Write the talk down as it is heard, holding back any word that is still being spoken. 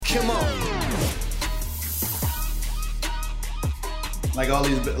Come on. Like all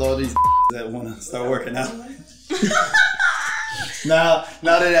these that want to start working out. Now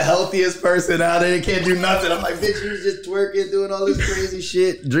they're the healthiest person. Now they can't do nothing. I'm like, bitch, you just twerking, doing all this crazy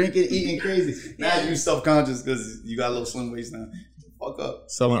shit, drinking, eating crazy. Now you self-conscious because you got a little slim waist now. Fuck up.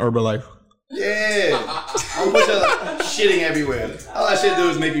 Selling Herbalife. Yeah. I'm shitting everywhere. All that shit do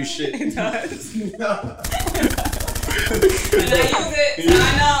is make you shit. It does. And I use it. I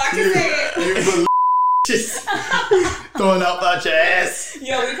know. I can say it. Just throwing up out your ass.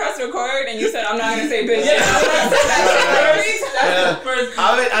 Yo, we pressed record and you said I'm not gonna say bitch.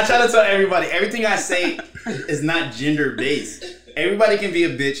 I try to tell everybody, everything I say is not gender based. Everybody can be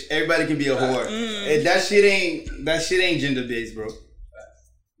a bitch. Everybody can be a whore. And that shit ain't gender based, bro.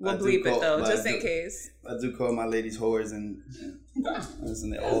 We'll bleep it though, just in case. I do call my ladies whores, and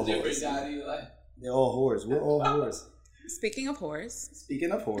listen, they're all whores. They're all whores. We're all whores. Speaking of whores,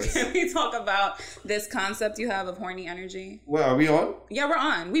 can we talk about this concept you have of horny energy? Well, are we on? Yeah, we're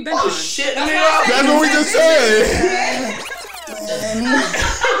on. We've been on. Oh shit! That's what we just said.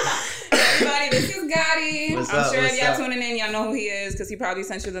 Everybody, this is Gotti. I'm sure if y'all up? tuning in, y'all know who he is because he probably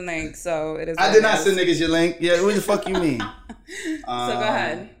sent you the link. So it is. I did not send niggas your link. Yeah, what the fuck you mean? So go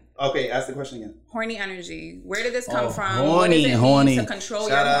ahead. Okay, ask the question again. Horny energy. Where did this come from? Horny, what does it horny. mean to control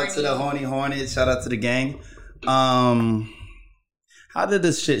Shout your out to the horny hornets. Shout out to the gang. How did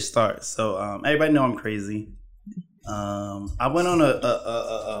this shit start? So everybody know I'm crazy. I went on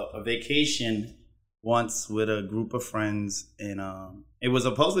a vacation once with a group of friends, and it was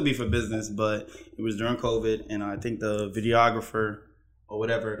supposed to be for business, but it was during COVID, and I think the videographer or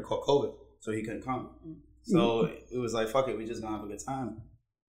whatever caught COVID, so he couldn't come. So it was like, fuck it, we just gonna have a good time.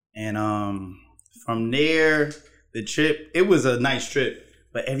 And from there, the trip, it was a nice trip,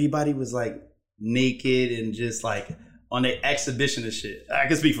 but everybody was like naked and just like on the exhibition of shit. I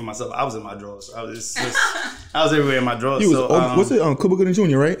can speak for myself. I was in my drawers. I was everywhere in my drawers. You was, what's it? Cuba Gooding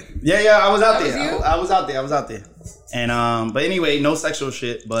Jr., right? Yeah, I was out there. I was out there. And but anyway, no sexual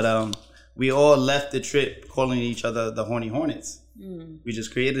shit. But we all left the trip calling each other the Horny Hornets. We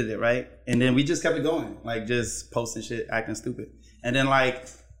just created it, right? And then we just kept it going, like just posting shit, acting stupid. And then like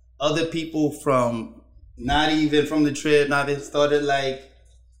other people from not even from the trip, not even started like,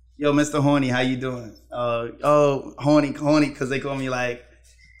 yo, Mr. Horny, how you doing? Oh, horny, because they call me like,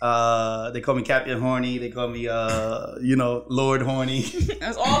 they call me Captain Horny. They call me, Lord Horny.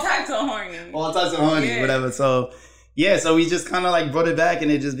 There's all types of horny. All types of horny, whatever. So, yeah, so we just kind of like brought it back, and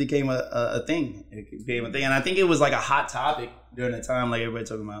it just became a thing. It became a thing, and I think it was like a hot topic during the time, like everybody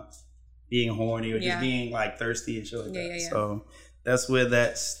talking about being horny or just being like thirsty and shit like that. Yeah. So that's where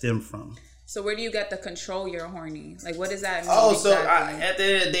that stemmed from. So where do you get the control you're horny? Like, what does that mean? Oh, exactly? So at the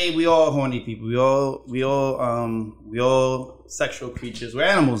end of the day, we all horny people. We all sexual creatures. We're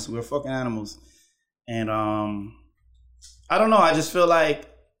animals. We're fucking animals. And I don't know. I just feel like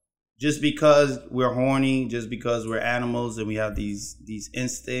just because we're horny, just because we're animals, and we have these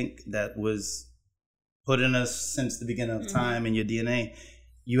instinct that was put in us since the beginning of time in your DNA,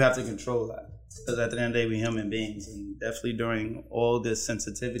 you have to control that. Because at the end of the day, we're human beings, and definitely during all this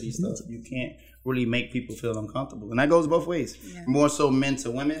sensitivity stuff, you can't really make people feel uncomfortable, and that goes both ways. Yeah. More so men to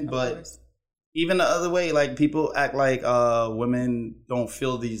women, but even the other way, like people act like women don't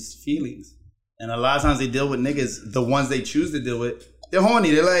feel these feelings, and a lot of times they deal with niggas. The ones they choose to deal with, they're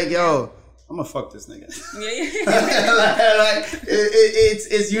horny. They're like, yo, I'm gonna fuck this nigga.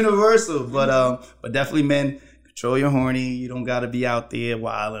 It's universal, but definitely men. Control your horny. You don't gotta be out there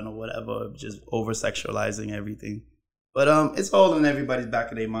wilding or whatever, just over sexualizing everything. But it's all in everybody's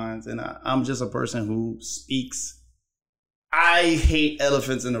back of their minds, and I'm just a person who speaks. I hate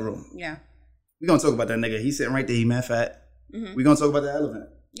elephants in the room. Yeah, we're gonna talk about that nigga. He's sitting right there. He mad fat. We're gonna talk about the elephant.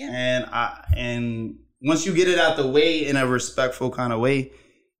 Yeah, and once you get it out the way in a respectful kind of way,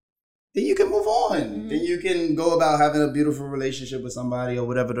 then you can move on. Then you can go about having a beautiful relationship with somebody or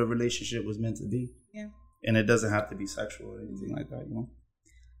whatever the relationship was meant to be. Yeah. And it doesn't have to be sexual or anything like that, you know?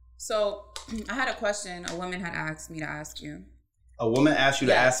 So, I had a question a woman had asked me to ask you. A woman asked you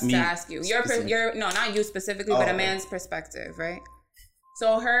to ask me? To ask you. No, not you specifically, but a man's perspective, right?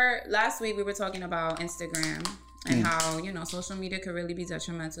 So, last week we were talking about Instagram and how, social media could really be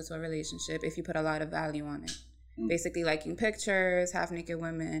detrimental to a relationship if you put a lot of value on it. Basically liking pictures, half-naked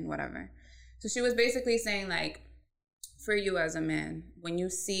women, whatever. So, she was basically saying, like, for you as a man, when you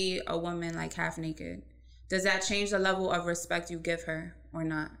see a woman like half-naked, does that change the level of respect you give her or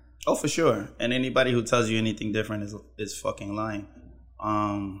not? Oh, for sure. And anybody who tells you anything different is fucking lying.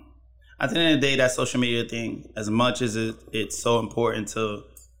 At the end of the day, that social media thing, as much as it's so important to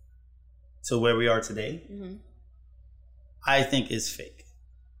where we are today, I think it's fake.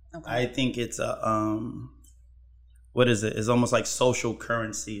 Okay. I think it's a what is it? It's almost like social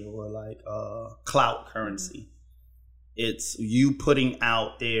currency or like clout currency. It's you putting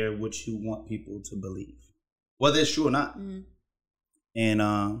out there what you want people to believe, whether it's true or not.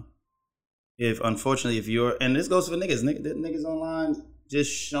 And if unfortunately, if you're, and this goes for niggas online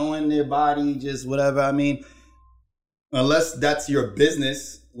just showing their body, just whatever. I mean, unless that's your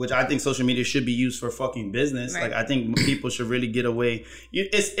business, which I think social media should be used for fucking business. Right. Like I think people should really get away.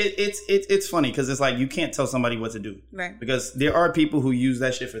 It's funny because it's like you can't tell somebody what to do, Right. because there are people who use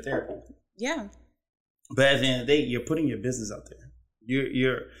that shit for therapy. Yeah. But at the end of the day, you're putting your business out there.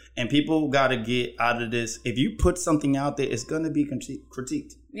 You're and people got to get out of this. If you put something out there, it's gonna be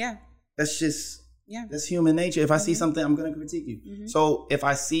critiqued. Yeah. That's just that's human nature. If I see something, I'm gonna critique you. So if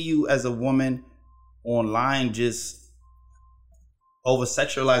I see you as a woman online just over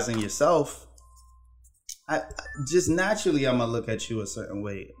sexualizing yourself, I just naturally I'm gonna look at you a certain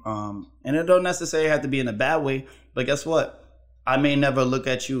way. And it don't necessarily have to be in a bad way. But guess what? I may never look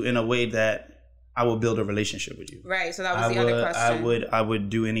at you in a way that I will build a relationship with you. Right. So that was the other question. I would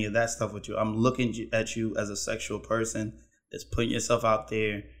do any of that stuff with you. I'm looking at you as a sexual person that's putting yourself out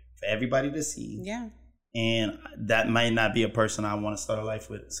there for everybody to see. Yeah. And that might not be a person I want to start a life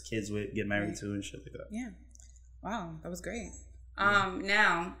with, kids with, get married to, and shit like that. Yeah. Wow, that was great.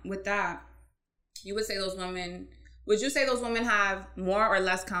 Now with that, you would say those women. Would you say those women have more or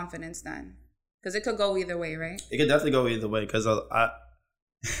less confidence then? Because it could go either way, right? It could definitely go either way. Because I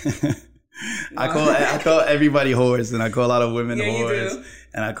call everybody whores, and I call a lot of women whores,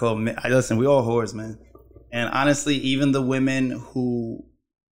 and I call men. Listen, we all whores, man. And honestly, even the women who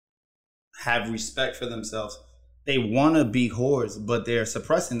have respect for themselves, they want to be whores, but they're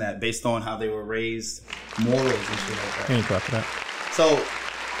suppressing that based on how they were raised, morals and shit like that. Can't clap for that.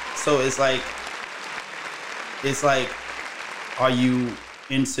 So it's like, are you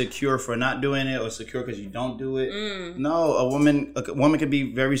insecure for not doing it or secure because you don't do it? No, a woman can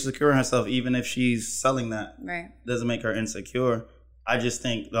be very secure in herself even if she's selling that. Right. Doesn't make her insecure. I just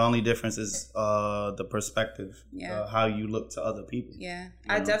think the only difference is the perspective, how you look to other people. Yeah,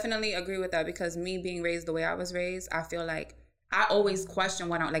 I definitely agree with that, because me being raised the way I was raised, I feel like I always question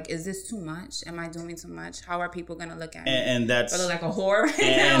what I'm like, is this too much? Am I doing too much? How are people going to look at me? And that's... Do I look like a whore right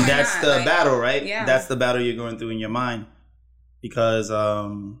now? And that's the like, battle, right? Yeah. That's the battle you're going through in your mind, because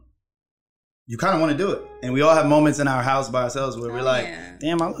you kind of want to do it. And we all have moments in our house by ourselves where we're like,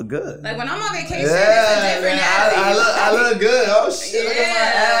 damn, I look good. Like when I'm on vacation, it's a different I look good. Oh shit, look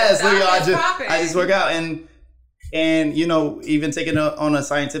at my ass. Look, I just work out. And you know, even taking it on a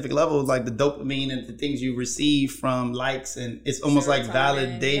scientific level, like the dopamine and the things you receive from likes, and it's almost like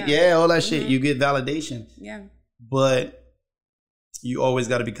validate. Yeah, all that shit. You get validation. Yeah. But you always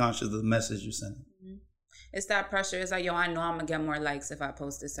got to be conscious of the message you're sending. It's that pressure. It's like, yo, I know I'm gonna get more likes if I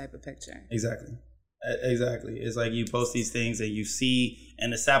post this type of picture. Exactly. It's like you post these things and you see,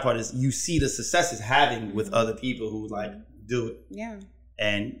 and the sad part is you see the success it's having with other people who like do it. Yeah.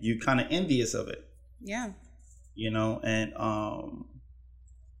 And you kind of envious of it. Yeah. You know, and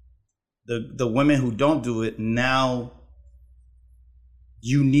the women who don't do it, now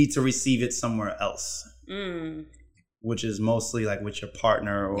you need to receive it somewhere else. Which is mostly like with your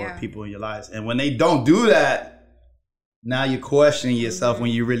partner or people in your lives. And when they don't do that, now you're questioning yourself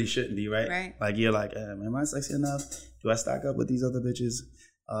when you really shouldn't be, right? Like you're like, am I sexy enough? Do I stack up with these other bitches?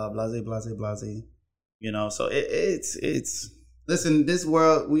 Blase, blase, blase. You know, so it's listen, this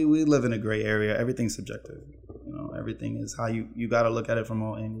world, we live in a gray area. Everything's subjective. You know, everything is how you got to look at it from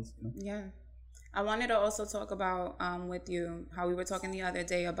all angles. You know? Yeah. I wanted to also talk about with you how we were talking the other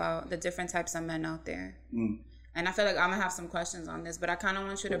day about the different types of men out there. And I feel like I'm going to have some questions on this, but I kind of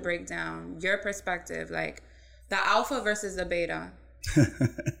want you to break down your perspective, like the alpha versus the beta.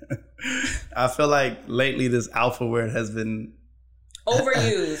 I feel like lately this alpha word has been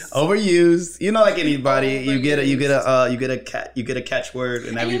overused. You know, like anybody, you get a catchword,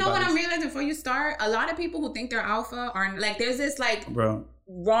 and you know what I'm realizing before you start? A lot of people who think they're alpha are like, there's this like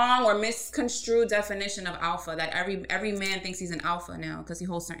wrong or misconstrued definition of alpha that every man thinks he's an alpha now because he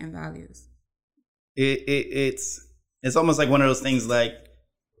holds certain values. It's almost like one of those things, like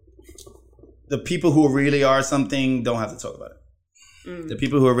the people who really are something don't have to talk about it. The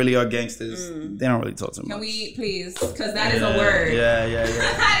people who really are gangsters, they don't really talk too much. Can we please? Because that is a word. Yeah.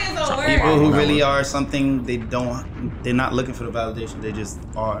 That is a word. People who really are something, they're not looking for the validation. They just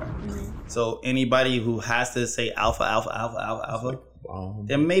are. So anybody who has to say alpha,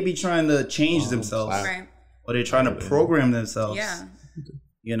 they're maybe trying to change themselves, or they're trying to program themselves. Yeah.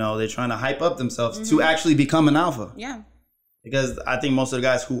 You know, they're trying to hype up themselves to actually become an alpha. Yeah. Because I think most of the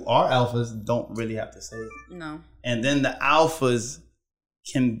guys who are alphas don't really have to say it. No. And then the alphas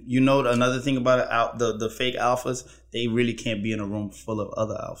can, you know, another thing about it, the fake alphas, they really can't be in a room full of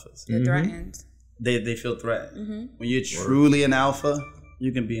other alphas. They're threatened. They feel threatened. When you're truly an alpha,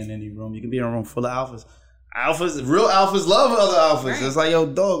 you can be in any room. You can be in a room full of alphas. Real alphas love other alphas. Right. It's like, yo,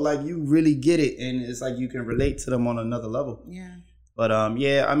 dog, like, you really get it. And it's like you can relate to them on another level. Yeah. But,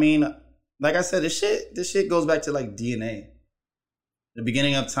 yeah, I mean, like I said, this shit goes back to, like, DNA. The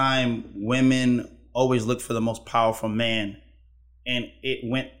beginning of time, women always look for the most powerful man. And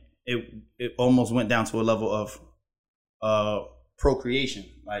it almost went down to a level of procreation.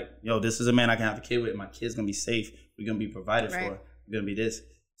 Like, yo, this is a man I can have a kid with. My kid's gonna be safe. We're gonna be provided for. We're gonna be this.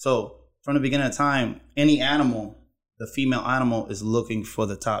 So from the beginning of time, any animal, the female animal is looking for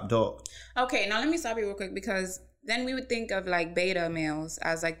the top dog. Okay, now let me stop you real quick, because then we would think of like beta males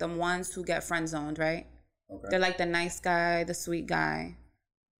as like the ones who get friend zoned, right? Okay. They're like the nice guy, the sweet guy.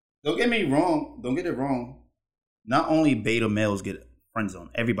 Don't get it wrong. Not only beta males get friend zone,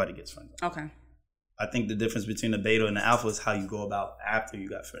 everybody gets friend zone. Okay. I think the difference between the beta and the alpha is how you go about after you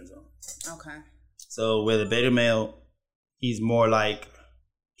got friend zone. Okay. So where the beta male, he's more like,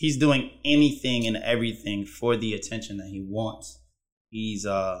 he's doing anything and everything for the attention that he wants. He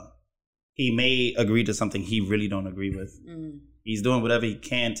may agree to something he really don't agree with. He's doing whatever he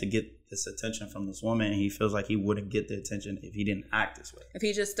can to get this attention from this woman, and he feels like he wouldn't get the attention if he didn't act this way. If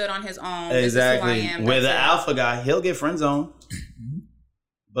he just stood on his own. Exactly. This is who I am, where the alpha guy, he'll get friend zone,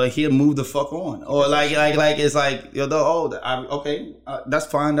 but he'll move the fuck on. Or like it's like, yo, okay, that's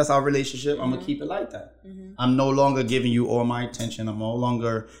fine. That's our relationship. I'm gonna keep it like that. I'm no longer giving you all my attention. I'm no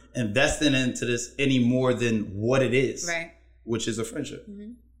longer investing into this any more than what it is, right? Which is a friendship.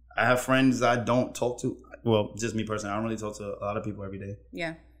 I have friends I don't talk to. Well, just me personally, I don't really talk to a lot of people every day.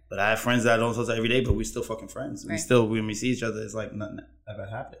 Yeah. But I have friends that I don't talk to every day, but we still fucking friends. Right. When we see each other, it's like nothing ever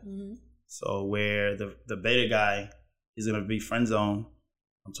happened. So where the beta guy is gonna be friend zone,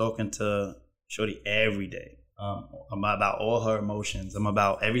 I'm talking to Shorty every day. I'm about all her emotions. I'm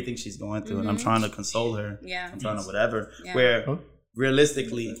about everything she's going through, and I'm trying to console her. Yeah. I'm trying to whatever. Yeah. Where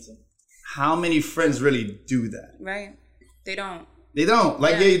realistically, how many friends really do that? Right. They don't.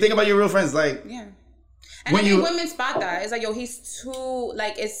 Like, yeah, you think about your real friends, like, yeah. And I think women spot that. It's like, yo, he's too,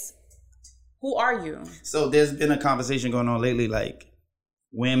 like, it's, who are you? So there's been a conversation going on lately, like,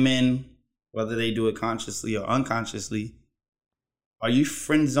 women, whether they do it consciously or unconsciously, are you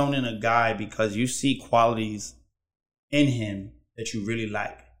friend zoning a guy because you see qualities in him that you really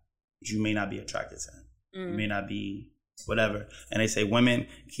like, but you may not be attracted to him? You may not be whatever. And they say women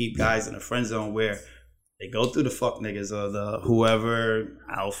keep guys in a friend zone where they go through the fuck niggas or the whoever,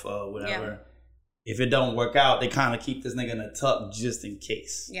 alpha, whatever. Yeah. If it don't work out, they kind of keep this nigga in a tuck just in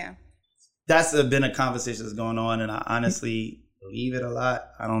case. Yeah. That's been a conversation that's going on, and I honestly believe it a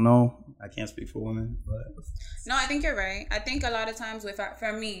lot. I don't know. I can't speak for women, but... No, I think you're right. I think a lot of times,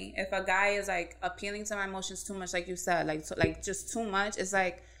 for me, if a guy is, like, appealing to my emotions too much, like you said, like just too much, it's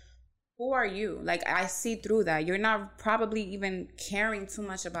like, who are you? Like, I see through that. You're not probably even caring too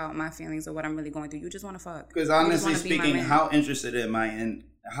much about my feelings or what I'm really going through. You just want to fuck. Because honestly speaking, how interested am I in...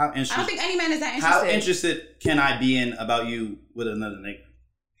 I don't think any man is that interested. How interested can I be in about you with another nigga?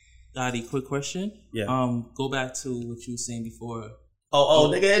 Dottie, quick question. Yeah. Go back to what you were saying before.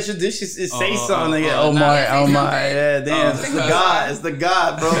 Nigga, introduce say something, nigga. Oh my, yeah, damn, it's the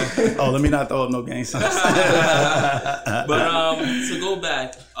God, bro. Let me not throw up no gang signs. But to go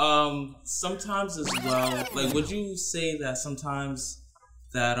back, sometimes as well, like, would you say that sometimes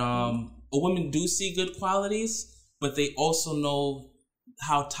that a women do see good qualities, but they also know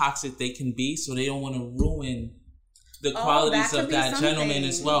how toxic they can be, so they don't want to ruin the qualities of that gentleman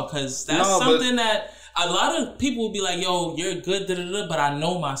as well, because that's something that a lot of people will be like, yo, you're good, but I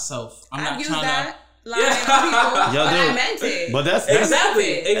know myself. I'm not trying to... But I meant it. But that's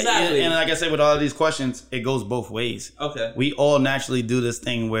exactly. And like I said, with all of these questions, it goes both ways. Okay. We all naturally do this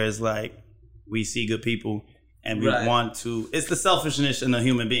thing where it's like, we see good people and we want to... It's the selfishness in a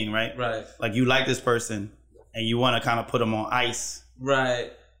human being, right? Right. Like, you like this person and you want to kind of put them on ice.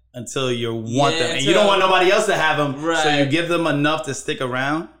 Right. Until you want them. And you don't want nobody else to have them. Right. So you give them enough to stick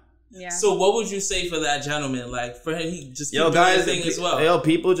around. Yeah. So what would you say for that gentleman? Like, for him, he just keep doing his thing as well. Yo,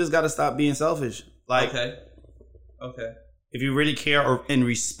 people just got to stop being selfish. Like, okay. If you really care and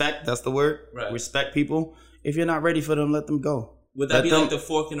respect, that's the word. Right. Respect people. If you're not ready for them, let them go. Would that be like the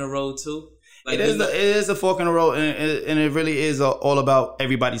fork in the road too? Like, it is a fork in the road, and it really is all about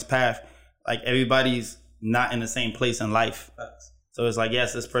everybody's path. Like, everybody's not in the same place in life. Facts. So it's like,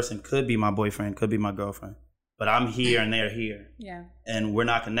 yes, this person could be my boyfriend, could be my girlfriend, but I'm here and they're here. Yeah. And we're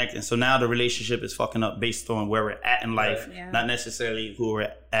not connecting. So now the relationship is fucking up based on where we're at in life, not necessarily who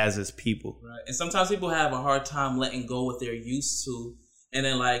we're as people. Right. And sometimes people have a hard time letting go what they're used to and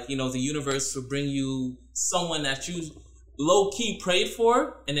then like the universe will bring you someone that you low key prayed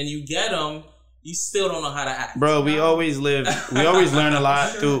for, and then you get them. You still don't know how to act, bro. We always learn a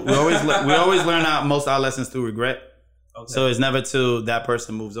lot through. We always learn most of our lessons through regret. Okay. So it's never till that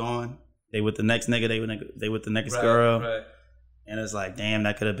person moves on. They with the next nigga. They with the next girl. Right. And it's like, damn,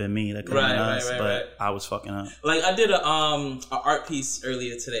 that could have been me. That could have been us. But I was fucking up. Like I did a art piece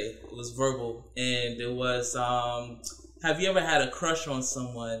earlier today. It was verbal, and it was have you ever had a crush on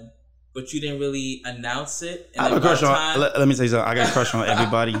someone, but you didn't really announce it? And I have a crush on. Let me tell you something. I got a crush on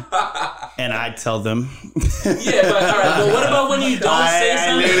everybody, and I tell them. Yeah, but all right. But what about when you don't say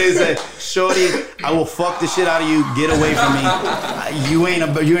something? I literally say, "Shorty, I will fuck the shit out of you. Get away from me. You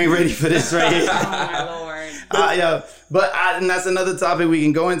ain't ready for this right here." Oh my lord. Yeah, and that's another topic we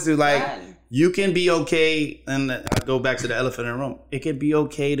can go into. Like, you can be okay, and I go back to the elephant in the room. It can be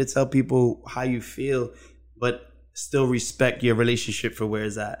okay to tell people how you feel, but still respect your relationship for where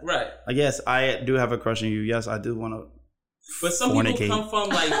it's at. Right. Like, yes, I do have a crush on you. Yes, I do want to. But some people come from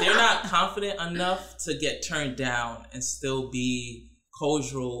like they're not confident enough to get turned down and still be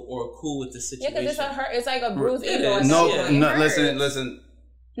cordial or cool with the situation. Yeah, because it's like a bruised ego. No, listen.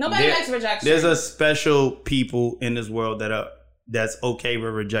 Nobody likes rejection. There's a special people in this world that's okay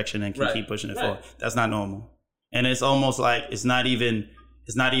with rejection and can keep pushing it forward. That's not normal, and it's almost like it's not even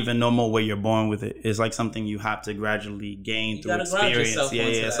normal where you're born with it. It's like something you have to gradually gain through experience.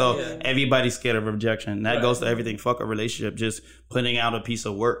 Yeah. So everybody's scared of rejection. That goes to everything. Fuck a relationship. Just putting out a piece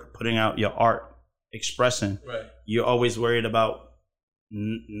of work, putting out your art, expressing. Right. You're always worried about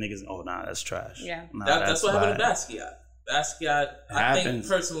niggas. Oh, nah, that's trash. Yeah. Nah, that's what happened to Basquiat. Basquiat, I think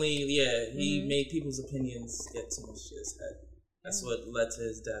personally, he made people's opinions get too much to his head. That's what led to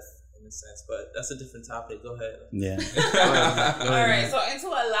his death. In a sense, but that's a different topic. Go ahead. Yeah. All right. So into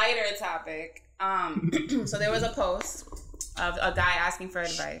a lighter topic. So there was a post of a guy asking for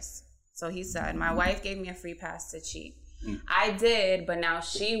advice. So he said, "My wife gave me a free pass to cheat. I did, but now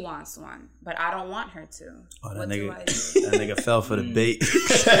she wants one. But I don't want her to. What do I do?" That nigga fell for the bait.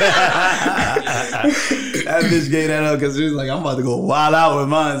 That bitch gave that up because she was like, "I'm about to go wild out with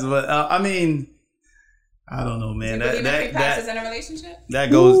mine." But I mean. I don't know, man. Do you believe in free passes in a relationship? That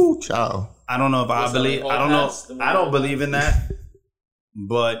goes. Ooh, child. I don't know if I believe. I don't know. I don't believe in that.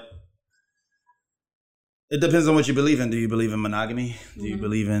 But it depends on what you believe in. Do you believe in monogamy? Do you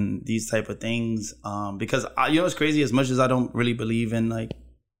believe in these type of things? Because what's crazy? As much as I don't really believe in like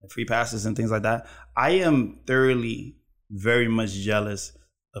free passes and things like that, I am thoroughly, very much jealous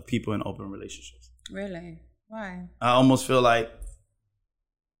of people in open relationships. Really? Why? I almost feel like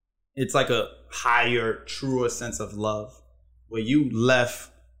it's like a higher, truer sense of love where you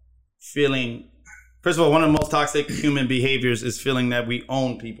left feeling. First of all, one of the most toxic human behaviors is feeling that we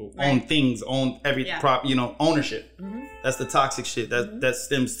own people, own things, own every prop, ownership. That's the toxic shit that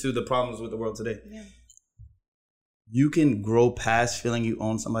stems to the problems with the world today. Yeah. You can grow past feeling you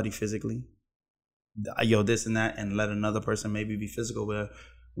own somebody physically, this and that, and let another person maybe be physical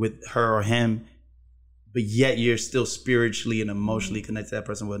with her or him. But yet you're still spiritually and emotionally connected to that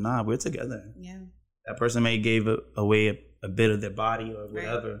person. Well, nah, we're together. Yeah. That person may gave away a bit of their body or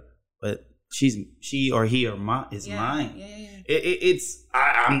whatever, but she or he or is mine. Yeah.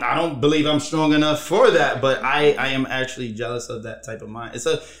 I don't believe I'm strong enough for that, but I am actually jealous of that type of mind.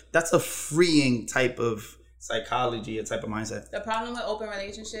 That's a freeing type of psychology, a type of mindset. The problem with open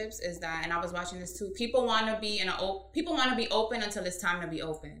relationships is that, and I was watching this too, people want to be open until it's time to be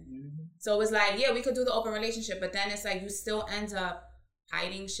open. So it's like, we could do the open relationship, but then it's like you still end up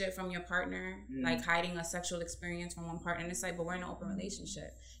hiding shit from your partner, like hiding a sexual experience from one partner. And it's like, but we're in an open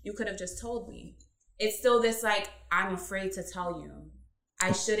relationship. You could have just told me. It's still this like, I'm afraid to tell you.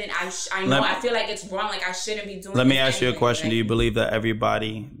 I shouldn't. I feel like it's wrong. Like I shouldn't be doing. Let me ask you a question. Do you believe that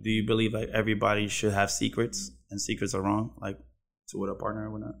everybody should have secrets and secrets are wrong? Like to with a partner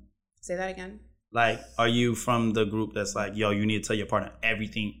or whatnot? Say that again. Like, are you from the group that's like, yo, you need to tell your partner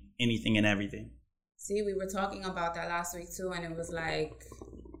everything, anything and everything? See, we were talking about that last week too, and it was like,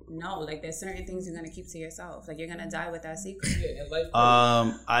 no, like there's certain things you're gonna keep to yourself. Like you're gonna die with that secret.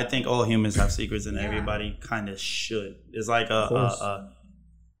 I think all humans have secrets, and everybody kind of should. It's like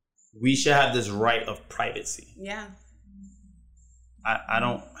we should have this right of privacy. Yeah. I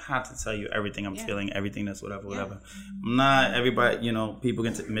don't have to tell you everything I'm feeling, everything that's whatever. Not everybody, people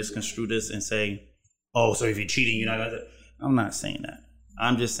can misconstrue this and say, oh, so if you're cheating, you're not going to. I'm not saying that.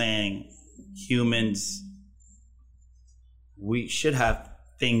 I'm just saying humans, we should have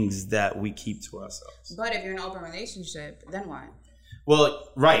things that we keep to ourselves. But if you're in an open relationship, then what? Well,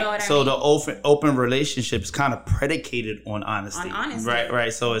 right. You know so the open relationship is kind of predicated on honesty. On honesty.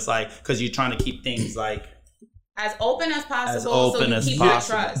 Right. So it's like, because you're trying to keep things like as open as possible, As open so as you keep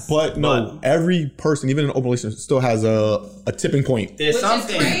possible. that trust. But no, every person, even in an open relationship, still has a tipping point. There's Which is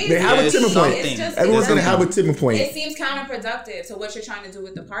something. crazy. They have a There's tipping point. something. It's just- Everyone's gonna have a tipping point. It seems counterproductive to what you're trying to do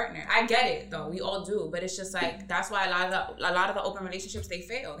with the partner. I get it though, we all do, but it's just like that's why a lot of the open relationships they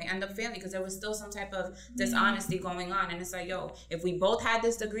fail. They end up failing because there was still some type of dishonesty going on, and it's like, yo, if we both had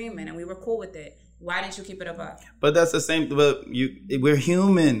this agreement and we were cool with it, why didn't you keep it above? But that's the same. But we're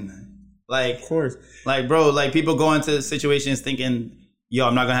human. Like, Of course. like, bro, like people go into situations thinking, yo,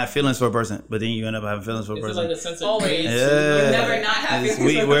 I'm not gonna have feelings for a person, but then you end up having feelings for a Is it person. like a sense of Always. grace? Yeah. You never not have It's-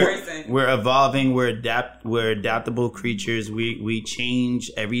 feelings for the we're, person. we're evolving. We're adaptable creatures. We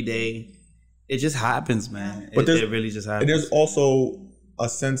change every day. It just happens, man. But It really just happens. And there's also a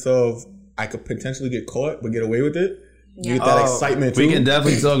sense of I could potentially get caught but get away with it. You get that excitement too. We can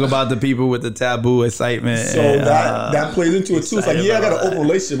definitely talk about the people with the taboo excitement. So and, that plays into it too. It's like, excited yeah, I got about an open that.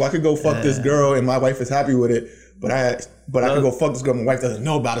 relationship. I could go fuck this girl and my wife is happy with it. But I could go fuck this girl and my wife doesn't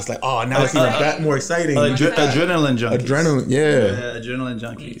know about it. It's like, oh, now it's even that more exciting. Adrenaline junkies. Adrenaline, yeah. Yeah, adrenaline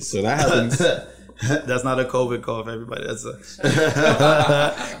junkies. So that happens. That's not a COVID cough, everybody. That's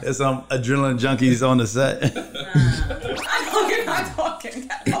it's some adrenaline junkies on the set. I know you're not talking.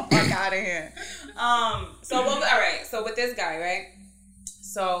 Get the fuck out of here. So all right. So with this guy, right?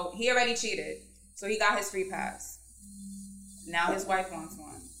 So he already cheated. So he got his free pass. Now his wife wants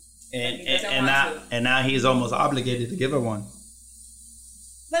one. And now he's almost obligated to give her one.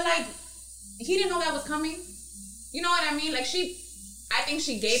 But like, he didn't know that was coming. You know what I mean? Like I think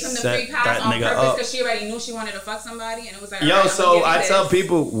she gave him the Set free pass that on nigga purpose up. because she already knew she wanted to fuck somebody, and it was like, Yo, all right, so I'm I gonna tell give you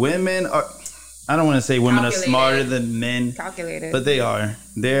people, women are. I don't want to say women are Calculated. smarter than men, this. Calculated. but they are.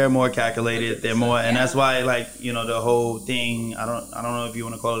 They're more calculated. They're more, and that's why, like, you know, the whole thing. I don't know if you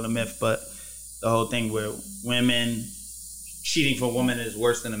want to call it a myth, but the whole thing where women cheating for a woman is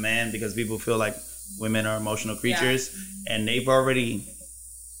worse than a man because people feel like women are emotional creatures, and they've already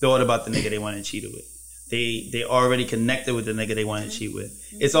thought about the nigga they want to cheat with. They already connected with the nigga they want to cheat with.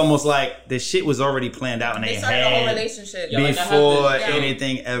 It's almost like the shit was already planned out in they their started a whole head relationship. Yeah, like, I have before this-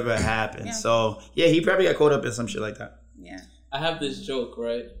 anything ever happened. Yeah. So yeah, he probably got caught up in some shit like that. Yeah. I have this joke,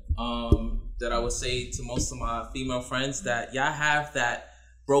 right? That I would say to most of my female friends that y'all have that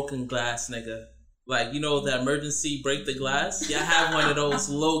broken glass nigga. Like, you know, the emergency break the glass? Y'all have one of those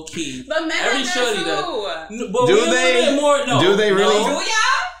low key. But men Every are shorty there does. too. But Do we a they? little bit more, no. Do they really? No. Do y'all?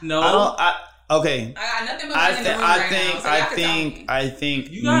 No. I Okay. got nothing but men in the room right now, so y'all can tell me. I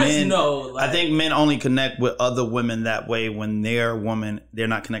think You guys men, know, like- I think men only connect with other women that way when they're a woman. They're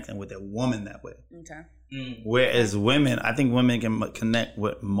not connecting with their woman that way. Okay. Whereas women, I think women can connect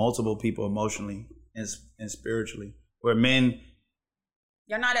with multiple people emotionally and spiritually. Where men,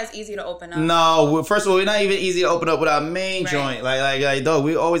 You're not as easy to open up. no. First of all, we're not even easy to open up with our main Right. joint. Like, dog,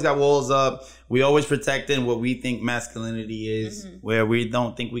 we always got walls up. We always protecting what we think masculinity is, where we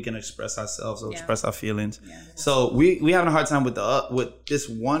don't think we can express ourselves or express our feelings. Yeah. So we having a hard time with with this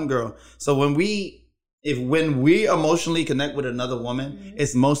one girl. So when we emotionally connect with another woman,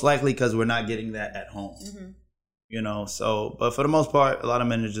 it's most likely because we're not getting that at home. You know. So, but for the most part, a lot of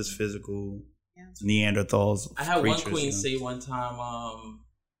men are just physical Neanderthals. I had creatures, one queen you know? say one time,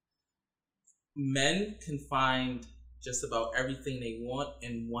 men can find just about everything they want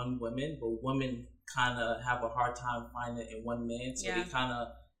in one woman, but women kind of have a hard time finding it in one man. So they kind of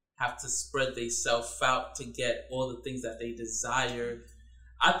have to spread themselves out to get all the things that they desire.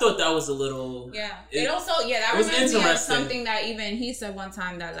 I thought that was a little... Yeah. It also, that it was reminds me of interesting. something that even he said one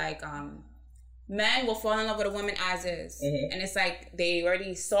time that like, men will fall in love with a woman as is. And it's like they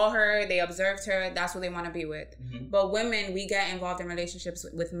already saw her, they observed her, that's what they want to be with. But women, we get involved in relationships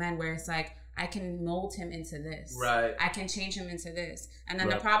with men where it's like, I can mold him into this. Right. I can change him into this. And then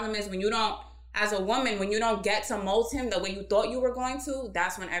Right. the problem is when you don't, as a woman, when you don't get to mold him the way you thought you were going to,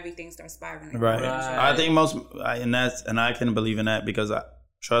 that's when everything starts spiraling. Right. Right. I think and I can believe in that because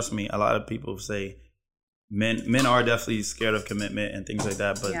trust me, a lot of people say men are definitely scared of commitment and things like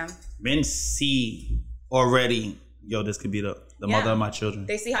that, but men see already, yo, this could be the mother of my children.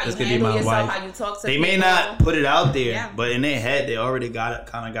 They see how this you could be handle my yourself, wife. how you talk to They people. may not put it out there, Yeah. but in their head, they already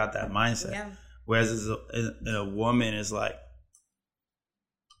got that mindset. Yeah. Whereas as a woman is like,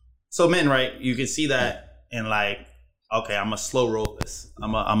 so men, right? You can see that in like, okay, I'm gonna slow roll this.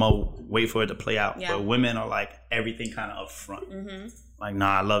 I'm gonna wait for it to play out. Yeah. But women are like everything kind of up front. Like,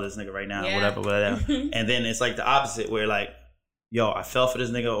 nah, I love this nigga right now, Yeah. whatever. And then it's like the opposite where like, yo, I fell for this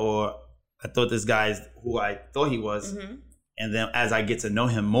nigga, or I thought this guy's who I thought he was. And then as I get to know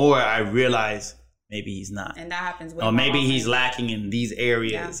him more, I realize maybe he's not. And that happens way Or more maybe often. he's lacking in these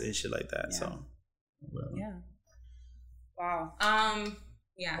areas and shit like that. Yeah. So, well. Yeah. Wow.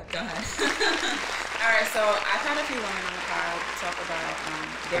 Yeah, go ahead. All right, so I've had a few women on the pod talk about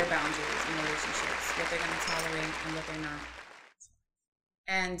their boundaries in relationships, what they're going to tolerate and what they're not.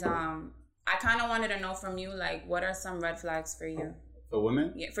 And I kind of wanted to know from you, like, what are some red flags for you? For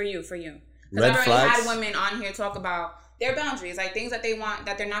women? Yeah, for you. Because Red I've already flags? had women on here talk about their boundaries, like things that they want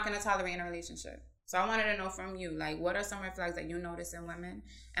that they're not going to tolerate in a relationship. So I wanted to know from you, like, what are some red flags that you notice in women,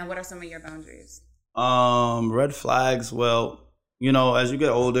 and what are some of your boundaries? Red flags. Well, you know, as you get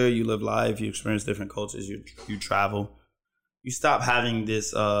older, you live life, you experience different cultures, you travel. You stop having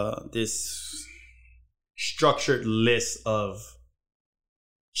this this structured list of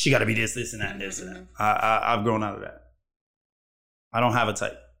she got to be this, and that, and this, and that. I've grown out of that. I don't have a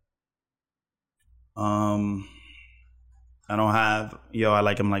type. I don't have, I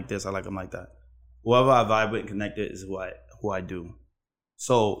like him like this, I like him like that. Whoever I vibe with and connect with is who I do.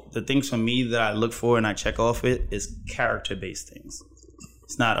 So the things for me that I look for and I check off it is character-based things.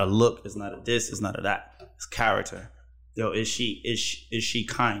 It's not a look, it's not a this, it's not a that. It's character. Is she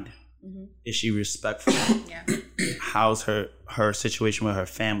kind? Mm-hmm. Is she respectful? Yeah. How's her situation with her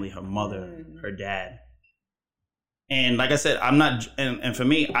family, her mother, her dad? And like I said, I'm not, and for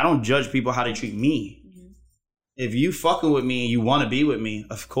me, I don't judge people how they treat me. If you fucking with me and you want to be with me,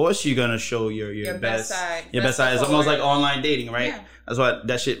 of course you're gonna show your best side. Your best side. It's almost like online dating, right? Yeah. That's why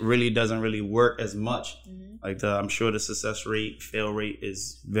that shit really doesn't really work as much. Mm-hmm. Like I'm sure the success rate, fail rate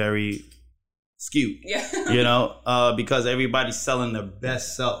is very skewed. Yeah. Because everybody's selling their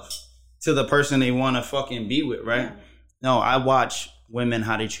best self to the person they want to fucking be with, right? Yeah. No, I watch women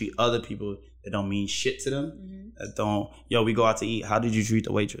how they treat other people that don't mean shit to them. Mm-hmm. That don't. We go out to eat. How did you treat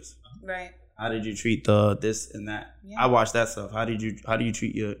the waitress? Right. How did you treat the this and that? Yeah. I watch that stuff. How do you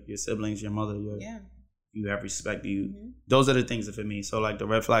treat your siblings, your mother? You have respect. Those are the things that for me. So like the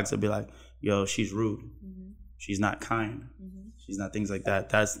red flags would be like, she's rude. Mm-hmm. She's not kind. Mm-hmm. She's not things like that.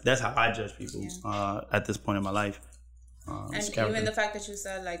 That's how I judge people at this point in my life. And even the fact that you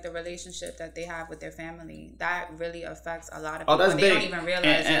said like the relationship that they have with their family, that really affects a lot of people. That's big. They don't even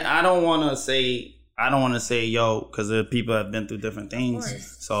realize it. And I don't want to say because the people have been through different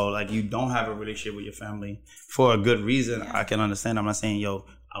things. So like you don't have a relationship with your family for a good reason. Yeah. I can understand. I'm not saying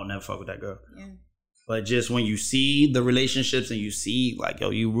I'll never fuck with that girl. Yeah. But just when you see the relationships and you see like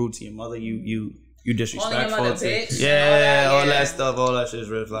you rude to your mother, you disrespectful. All bitch, all that stuff, all that shit is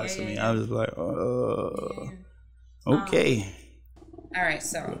red flags to me. I was just like, okay. All right,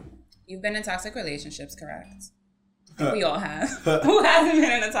 so you've been in toxic relationships, correct? I think we all have. Who hasn't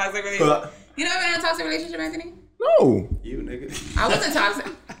been in a toxic relationship? You never been in a toxic relationship, Anthony? No. You nigga. I wasn't toxic.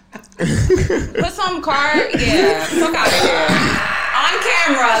 Put some card. Yeah. Fuck out of here. On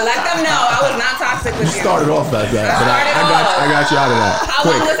camera. Let them know I was not toxic with you. Started off like that. But I got you out of that. How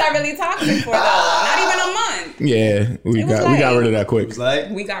long was I really toxic for though? Not even a month. Yeah. We got rid of that quick.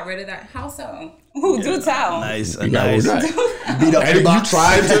 We got rid of that. How so? Who do tell? Nice. Beat up the box.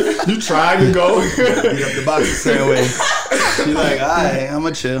 You tried to go. Beat up the box the same way. She's like, alright,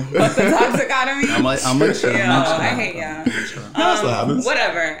 I'ma chill. What's the toxic out of me? I'ma chill. I hate y'all. That's what happens.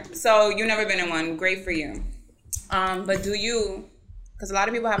 Whatever. So you never been in one. Great for you. But do you? Because a lot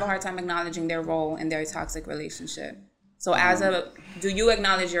of people have a hard time acknowledging their role in their toxic relationship. So do you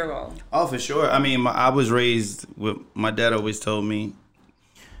acknowledge your role? Oh, for sure. I mean, I was raised with, my dad always told me,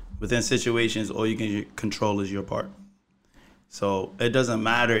 within situations, all you can control is your part. So it doesn't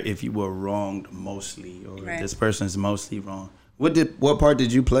matter if you were wronged mostly or if this person is mostly wrong. What part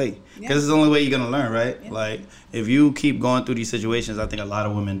did you play? Because it's the only way you're going to learn, right? Yeah. Like, if you keep going through these situations, I think a lot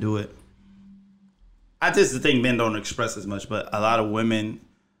of women do it. I just think men don't express as much, but a lot of women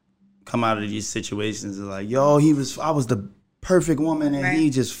come out of these situations and like, I was the perfect woman and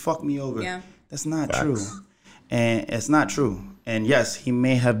he just fucked me over. Yeah. That's not true. And it's not true. And yes, he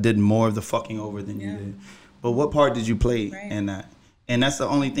may have did more of the fucking over than you did. But what part did you play in that? And that's the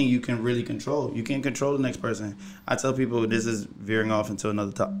only thing you can really control. You can't control the next person. I tell people, this is veering off into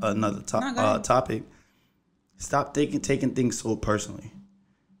another topic. Stop taking things so personally.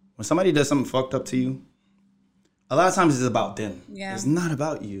 When somebody does something fucked up to you, a lot of times it's about them. Yeah. It's not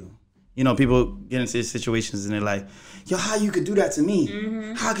about you. People get into these situations and they're like, how you could do that to me?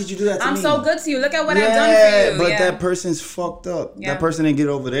 Mm-hmm. How could you do that to me? I'm so good to you. Look at what I've done for you. But that person's fucked up. Yeah. That person didn't get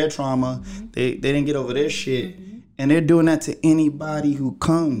over their trauma. Mm-hmm. They didn't get over their shit. Mm-hmm. And they're doing that to anybody who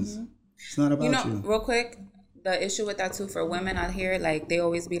comes. Mm-hmm. It's not about you. Real quick, the issue with that too for women out here, like they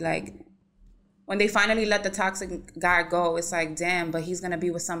always be like, when they finally let the toxic guy go, it's like, damn, but he's going to be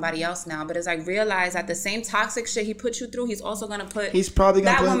with somebody else now. But it's like, realize that the same toxic shit he put you through, he's also going to put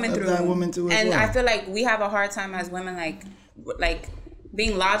that woman through. And I feel like we have a hard time as women, like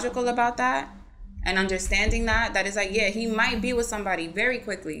being logical about that and understanding that it's like, he might be with somebody very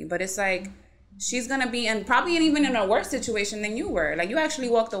quickly, but it's like, she's gonna be in probably even in a worse situation than you were. Like, you actually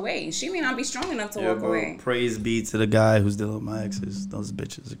walked away. She may not be strong enough to walk away. Praise be to the guy who's dealing with my exes. Those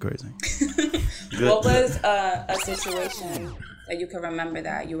bitches are crazy. What was a situation that you can remember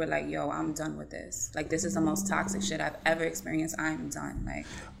that you were like, yo, I'm done with this? Like, this is the most toxic shit I've ever experienced. I'm done. Like,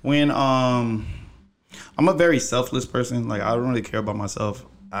 when I'm a very selfless person. Like, I don't really care about myself.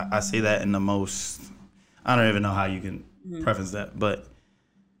 I say that in the most, I don't even know how you can preface that, but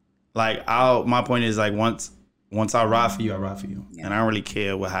like, my point is, like, once I ride for you, I ride for you. Yeah. And I don't really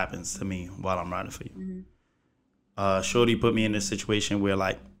care what happens to me while I'm riding for you. Shorty put me in this situation where,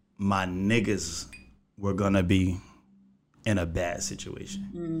 like, my niggas were gonna be in a bad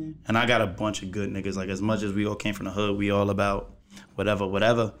situation. And I got a bunch of good niggas. Like, as much as we all came from the hood, we all about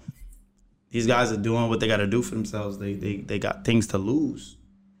whatever. These guys are doing what they gotta do for themselves. They got things to lose.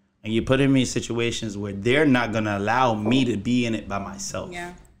 And you put me in situations where they're not gonna allow me to be in it by myself.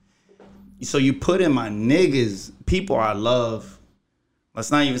 Yeah. So you put in my niggas, people I love.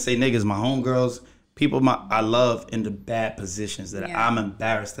 Let's not even say niggas, my homegirls, people I love in the bad positions that I'm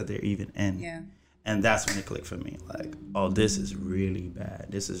embarrassed that they're even in. Yeah. And that's when it clicked for me. Like, oh, this is really bad.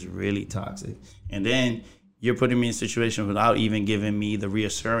 This is really toxic. And then you're putting me in a situation without even giving me the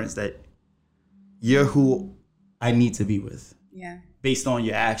reassurance that you're who I need to be with. Yeah. Based on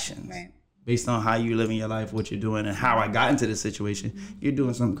your actions. Right. Based on how you living your life, what you're doing, and how I got into this situation, you're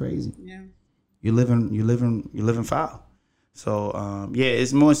doing something crazy. Yeah. You're living foul. So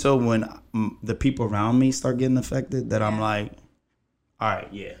it's more so when the people around me start getting affected that I'm like, all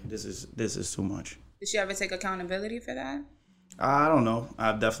right, this is too much. Did she ever take accountability for that? I don't know.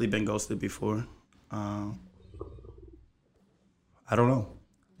 I've definitely been ghosted before. I don't know,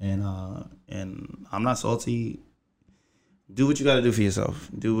 and I'm not salty. Do what you got to do for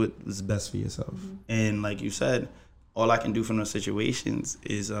yourself. Do what is best for yourself. And like you said, all I can do from those situations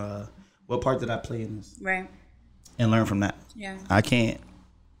is what part did I play in this? Right. And learn from that. Yeah. I can't.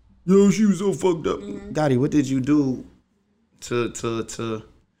 Yo, she was so fucked up. Gotti, what did you do to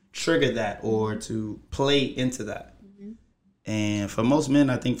trigger that or to play into that? And for most men,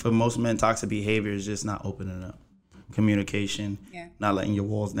 I think toxic behavior is just not opening up. Communication. Yeah. Not letting your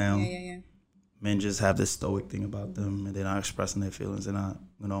walls down. Yeah. Men just have this stoic thing about them, and they're not expressing their feelings. They're not,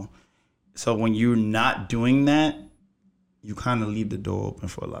 So when you're not doing that, you kind of leave the door open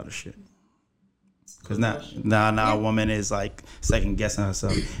for a lot of shit. Because now a woman is like second guessing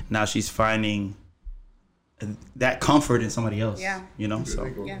herself. Now she's finding that comfort in somebody else. Yeah. So.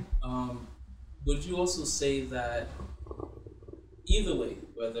 Yeah. Would you also say that either way,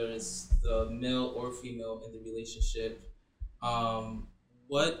 whether it's the male or female in the relationship,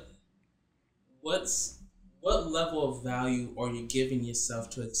 what level of value are you giving yourself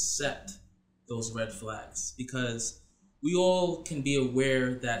to accept those red flags? Because we all can be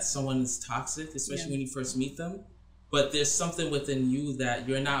aware that someone is toxic, especially when you first meet them, but there's something within you that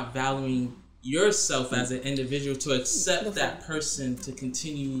you're not valuing yourself as an individual to accept that person to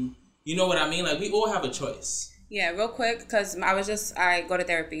continue. You know what I mean? Like, we all have a choice. Yeah, real quick, because I go to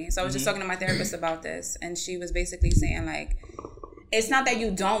therapy. So I was just talking to my therapist about this, and she was basically saying, like, it's not that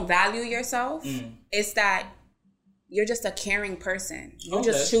you don't value yourself. It's that you're just a caring person. You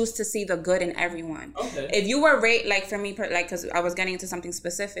just choose to see the good in everyone. Okay. If you were raised, like for me, like, because I was getting into something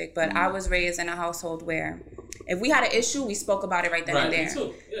specific, but I was raised in a household where if we had an issue, we spoke about it right then and there. Me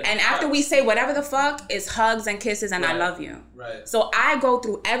too. Yeah, and after we say whatever the fuck, is hugs and kisses and I love you. Right. So I go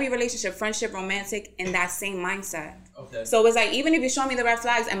through every relationship, friendship, romantic, in that same mindset. Okay. So it's like, even if you show me the red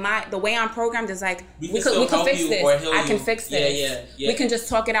flags and the way I'm programmed is like, we can fix this. I can fix this. Yeah. We can just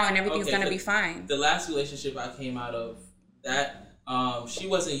talk it out and everything's gonna be fine. The last relationship I came out of, that she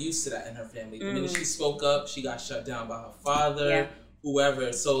wasn't used to that in her family. The minute she spoke up, she got shut down by her father,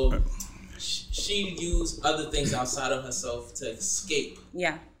 whoever. So she used other things outside of herself to escape.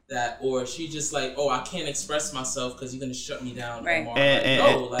 Yeah. That, or she just like, oh, I can't express myself because you're gonna shut me down. Right.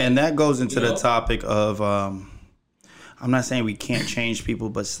 And that goes into the topic of I'm not saying we can't change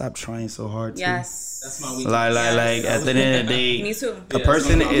people, but stop trying so hard. Yes. That's my weakness. Like at the end of the day, me too. A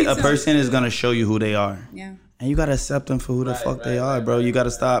person is gonna show you who they are. Yeah. And you gotta accept them for who the fuck they are, bro. You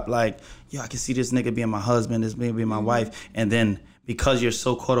gotta stop like, yo, I can see this nigga being my husband, this nigga being my wife, and then because you're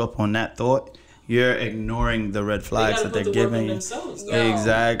so caught up on that thought, you're ignoring the red flags that they're giving you.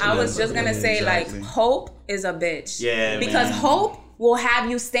 Exactly. I was just gonna say, like, hope is a bitch. Yeah. Because hope will have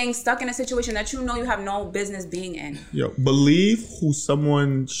you staying stuck in a situation that you know you have no business being in. Yo, believe who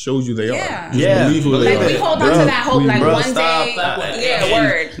someone shows you they are. Yeah. Believe who they are. We hold on to that hope, like, one day.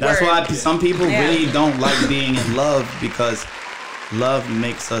 Word. That's why some people really don't like being in love, because love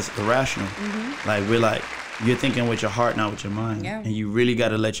makes us irrational. Like, we're like, you're thinking with your heart, not with your mind. Yeah. And you really got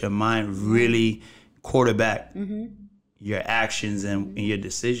to let your mind really quarterback your actions and your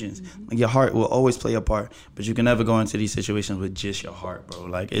decisions. Like your heart will always play a part, but you can never go into these situations with just your heart, bro.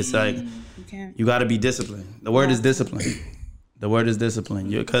 Like it's like you got to be disciplined. The word is discipline. The word is discipline.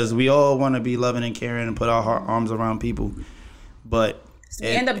 Because we all want to be loving and caring and put our arms around people, but we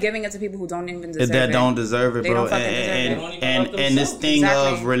end up giving it to people who don't even deserve it. That don't deserve it, They bro. don't fucking deserve it. And this thing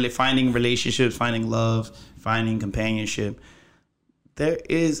Exactly. of really finding relationships, finding love, finding companionship, there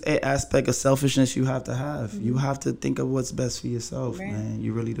is an aspect of selfishness you have to have. You have to think of what's best for yourself, man.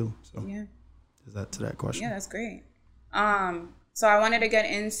 You really do. So, is that to that question? Yeah, that's great. So I wanted to get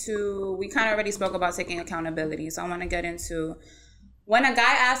into, we kind of already spoke about taking accountability. So I want to get into, when a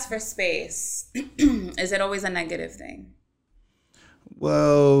guy asks for space, is it always a negative thing?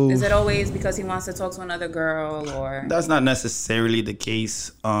 Well, Is it always because he wants to talk to another girl, or? that's not necessarily the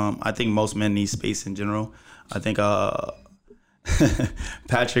case. I think most men need space in general. I think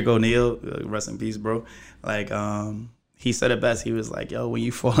Patrick O'Neal, rest in peace, bro. Like, he said it best. He was like, yo, when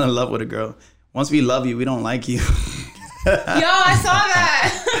you fall in love with a girl, once we love you, we don't like you. Yo, I saw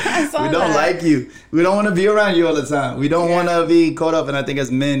that. We don't like you. We don't want to be around you all the time. We don't want to be caught up. And I think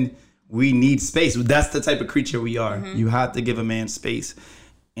as men, we need space. That's the type of creature we are. You have to give a man space.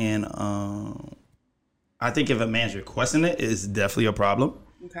 And I think if a man's requesting it, it's definitely a problem.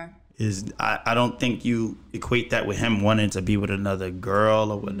 Okay. I don't think you equate that with him wanting to be with another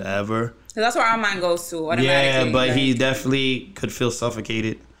girl or whatever. Because that's where our mind goes to automatically. Yeah, but like, he definitely could feel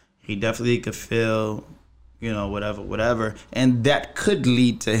suffocated. He definitely could feel, whatever. And that could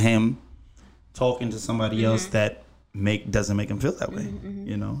lead to him talking to somebody else that doesn't make him feel that way,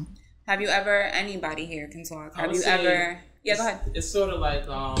 Have you ever, anybody here can talk, have would you say ever, yeah, go ahead. It's sort of like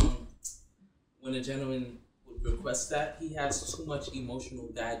when a gentleman would request that, he has too much emotional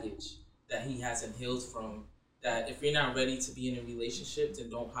baggage that he hasn't healed from. That if you're not ready to be in a relationship,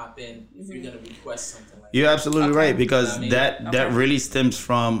 then don't hop in if you're gonna request something like You're that. absolutely right, because I mean, that really stems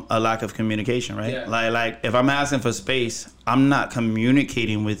from a lack of communication, right? Yeah. Like if I'm asking for space, I'm not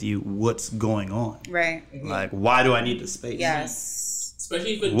communicating with you what's going on. Right. Like, why do I need the space? Yes.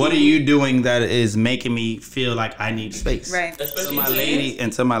 Especially if What are you doing that is making me feel like I need space? Right. Especially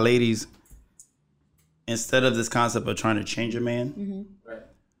To my ladies, instead of this concept of trying to change a man, Right.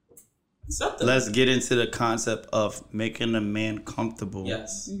 Something. let's get into the concept of making a man comfortable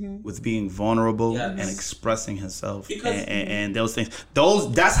Yes. with being vulnerable Yes. and expressing himself Because- and those things.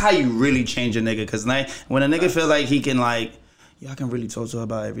 That's how you really change a nigga. Because when a nigga feel like he can I can really talk to her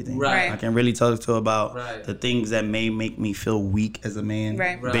about everything. Right. I can really talk to her about Right. the things that may make me feel weak as a man,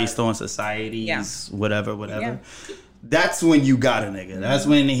 Right. based on society's whatever. Yeah. That's when you got a nigga. That's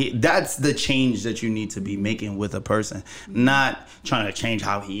when that's the change that you need to be making with a person. Not trying to change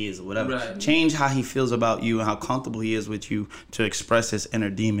how he is or whatever. Right. Change how he feels about you and how comfortable he is with you to express his inner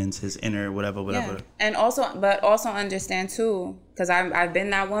demons, his inner whatever. Yeah. And also understand too, because I've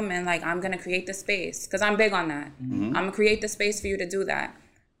been that woman, like, I'm going to create the space, because I'm big on that. I'm going to create the space for you to do that.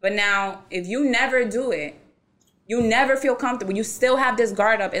 But now, if you never do it, you never feel comfortable. You still have this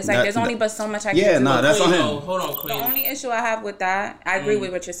guard up. It's like there's only but so much I can do. That's on him. Hold on, Queen. The only issue I have with that, I agree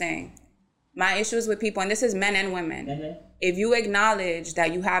with what you're saying. My issues with people, and this is men and women, if you acknowledge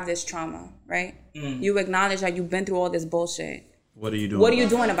that you have this trauma, right? You acknowledge that you've been through all this bullshit. What are you doing? What are you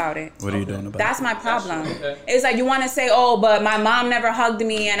doing about it? What are you doing about That's it? my problem. Okay. It's like you want to say, oh, but my mom never hugged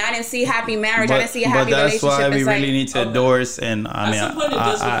me and I didn't see happy marriage. I didn't see a happy relationship. But that's why we It's really like, need to endorse, and At some point, it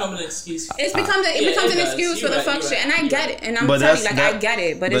does become an excuse. it becomes an does. excuse for You're the right, fuck you're shit. right, And I you're get right. it. And I'm telling you, like, I get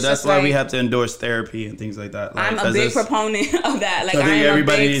it. But it's that's just why like, we have to endorse therapy and things like that. I'm a 'cause big it's- proponent of that. Like, I think I'm a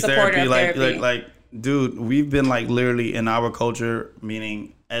everybody big needs supporter therapy. of therapy. Like, dude, we've been literally in our culture,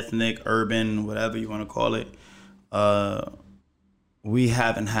 meaning ethnic, urban, whatever you want to call it. We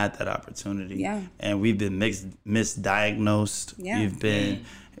haven't had that opportunity. Yeah. And we've been misdiagnosed. Yeah. You've been.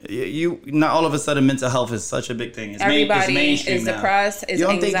 You not all of a sudden mental health is such a big thing. It's Everybody mainstream is now. depressed, is you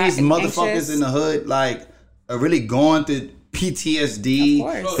don't think these motherfuckers anxious? in the hood are really going through PTSD,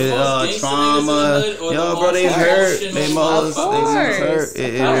 Of course. Bro, most gangster niggas in the trauma? hood or Yo, the bro, they most hurt. emotional They motherfuckers. most hurt.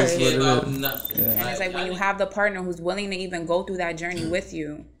 It Of is Care what about it is. nothing. And it's like when you have the partner who's willing to even go through that journey with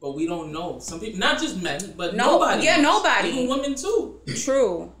you. But we don't know. Some people, not just men, but No, nobody. yeah, nobody. Even women too.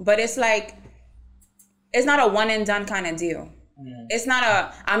 True. But it's like, it's not a one and done kind of deal. It's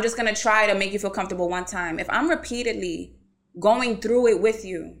not I'm just going to try to make you feel comfortable one time. If I'm repeatedly going through it with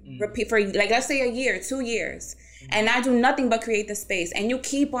you, repeat for, like, let's say a year, 2 years, and I do nothing but create the space, and you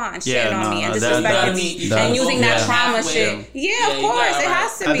keep on shitting Yeah, on no, me and no, disrespecting me and using that trauma halfway. shit. Yeah, of you course, got it right.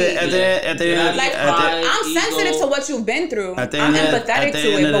 has to At be. the end, Like, Pride, I'm ego. sensitive to what you've been through. at the I'm end of- empathetic at the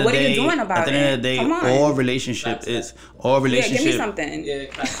to end it, of but the what are you day- doing about At the end of the it? day, Come on. all relationship is all Yeah, relationship. give me something. Yeah,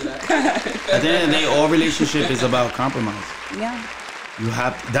 clap to that. At the end of the day, all relationship is about compromise. Yeah, You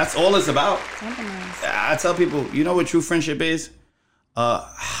have that's all it's about. compromise. I tell people, you know what true friendship is?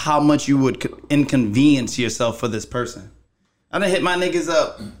 How much you would inconvenience yourself for this person. I done hit my niggas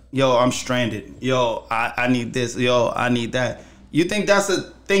up. Yo, I'm stranded. Yo, I need this. Yo, I need that. You think that's a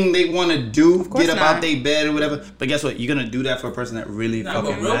thing they want to do? course Get up out not. their bed or whatever. But guess what? You're gonna do that for a person that really Nah, but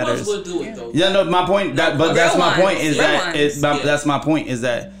fucking real ones matters. would do it though. Yeah, no, my point. But that's my Real point. ones, Is real that ones. Yeah. that's my point. Is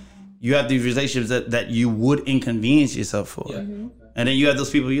that you have these relationships that you would inconvenience yourself for, Yeah. and then you have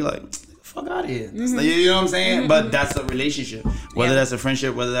those people you're like, fuck out of here. That's like, you know what I'm saying? But that's a relationship. Whether Yeah. that's a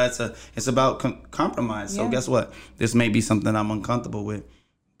friendship, whether that's it's about compromise. So Yeah. guess what? This may be something I'm uncomfortable with,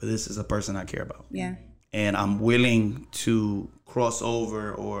 but this is a person I care about, Yeah. and I'm willing to cross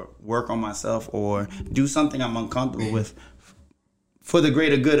over or work on myself or do something I'm uncomfortable with for the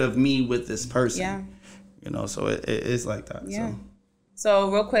greater good of me with this person. Yeah. You know, so it's like that. Yeah. So.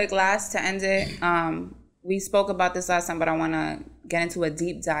 So real quick, last to end it, we spoke about this last time, but I want to get into a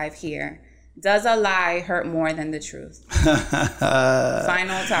deep dive here. Does a lie hurt more than the truth?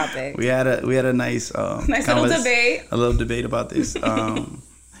 Final topic. We had a nice Nice little debate. A little debate about this.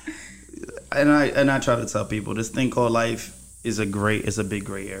 And I try to tell people this thing called life is a big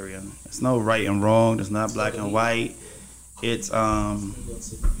gray area. It's no right and wrong. It's not black and white. It's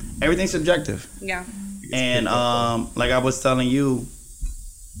everything's subjective. Yeah. And like I was telling you,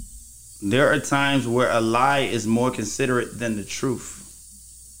 there are times where a lie is more considerate than the truth.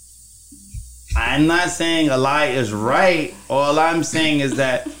 I'm not saying a lie is right. All I'm saying is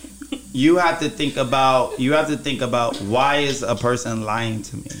that you have to think about why is a person lying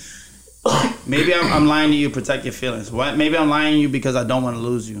to me? Maybe I'm lying to you to protect your feelings. What? Maybe I'm lying to you because I don't want to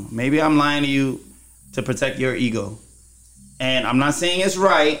lose you. Maybe I'm lying to you to protect your ego. And I'm not saying it's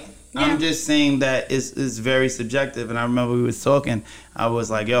right. Yeah. I'm just saying that it's very subjective. And I remember we was talking. I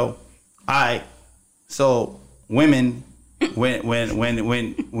was like, yo, so women,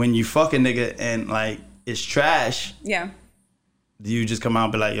 when you fuck a nigga and like it's trash, Yeah. do you just come out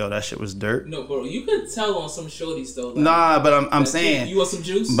and be like, yo, that shit was dirt? No, bro, you could tell on some shorties though. Like, Nah, but I'm that saying. you want some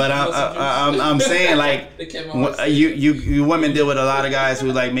juice? But You want some juice? I'm saying like They came out and you women deal with a lot of guys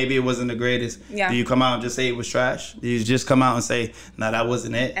who like maybe it wasn't the greatest. Yeah. Do you come out and just say it was trash? Do you just come out and say, nah, that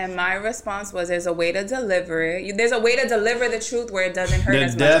wasn't it? And my response was, there's a way to deliver it. There's a way to deliver the truth where it doesn't hurt The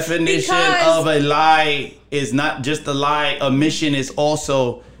as much. definition Because- of a lie is not just a lie. Omission is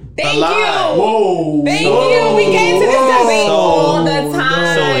also Thank a lie. you. Whoa. Thank you. We get into this debate all the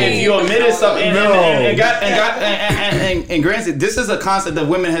time. So if you omitted something, No. and granted, this is a concept that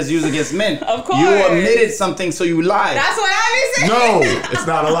women has used against men. Of course. You omitted something, so you lied. That's what I be saying. No, it's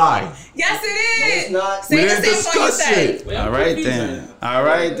not a lie. Yes, it is. it's not. Say We the didn't same thing you discuss said. it. Wait, I'm All right confused then. on it. All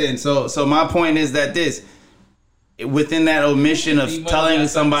right then. So my point is that within that omission of telling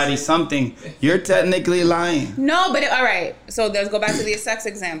somebody something, you're technically lying. No, but all right. So let's go back to the sex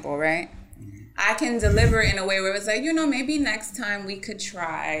example, right? I can deliver it in a way where it's like, maybe next time we could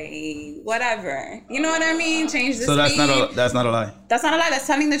try whatever. You know what I mean? Change the So that's speed. that's not a lie. That's not a lie. That's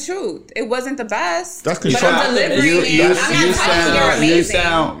telling the truth. It wasn't the best. That's 'cause but you I'm tried. delivering You it. I'm not telling you you're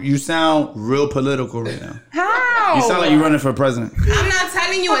amazing. you sound real political right now. How? You sound like you're running for president. I'm not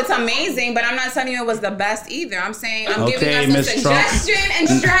telling you it's amazing, but I'm not telling you it was the best either. I'm saying I'm Okay, giving us a Miss Trump. suggestion and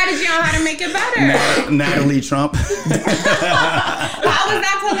strategy on how to make it better. Natalie Trump. How is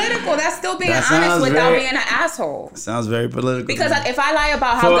that political? That's still being That honest sounds without very- being an asshole. Sounds very political. Because if I lie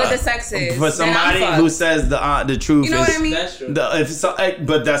about how good the sex is, for somebody then I'm who fucked. says the truth You know is what I mean? That's true.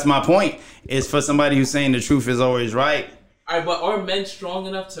 but that's my point. Is for somebody who's saying the truth is always right. All right, but are men strong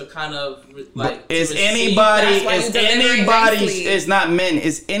enough to kind of like? to Is receive anybody? that? why Is you delivering anybody? nicely. It's not men.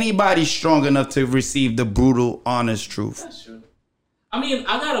 Is anybody strong enough to receive the brutal, honest truth? That's true. I mean,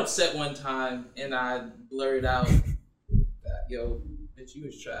 I got upset one time and I blurred out that, yo, bitch, you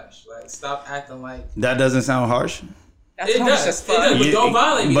was trash. Like, stop acting like. That doesn't sound harsh. That's It harsh does. as It fuck. does, but You- don't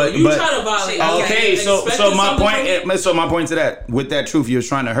violate me. but- You but- try to violate me. Okay, so Expecting my something from me? point. So my point to that with that truth, you're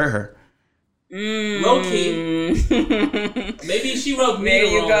trying to hurt her. Low key. Maybe she rubbed me There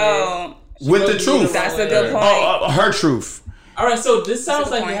the you wrong go. way. With the Rubbed me truth. wrong That's a way. good point. Her truth. All right, so this sounds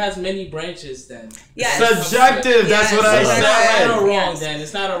good like point. it has many branches then. Yes. Subjective. That's Yes. what I It's not right said. or wrong Yes. then.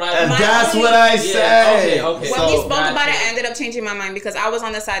 It's not a right. And or that's wrong. what I Yeah, said. okay. When So- we spoke Gotcha. about it, I ended up changing my mind because I was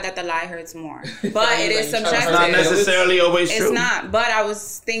on the side that the lie hurts more. But Yeah, it is like, you try to It's subjective. not necessarily always It's true. not. But I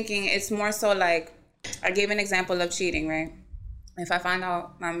was thinking it's more so like I gave an example of cheating, right? If I find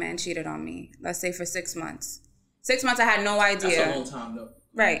out my man cheated on me, let's say for 6 months. 6 months, I had no idea. That's a long time, though.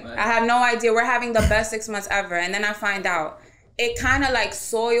 Right. I have no idea. We're having the best 6 months ever. And then I find out. It kind of like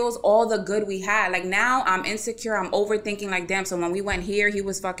soils all the good we had. Like now I'm insecure. I'm overthinking like, damn, so when we went here, he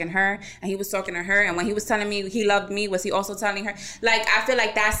was fucking her and he was talking to her. And when he was telling me he loved me, was he also telling her? Like, I feel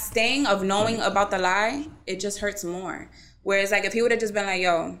like that sting of knowing about the lie, it just hurts more. Whereas like if he would have just been like,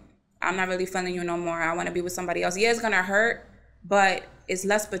 yo, I'm not really feeling you no more. I want to be with somebody else. Yeah, it's going to hurt, but it's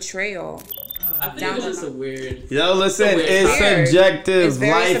less betrayal. I think it's just a weird... Yo, listen, it's subjective. It's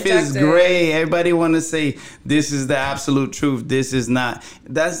very Life subjective. is gray. Everybody want to say, this is the absolute truth. This is not.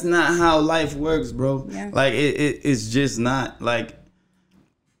 That's not how life works, bro. Yeah. Like, it's just not. Like,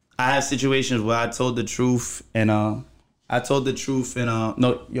 I have situations where I told the truth and... no,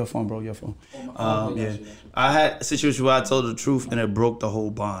 your phone, bro, your phone. Yeah. I had situations where I told the truth and it broke the whole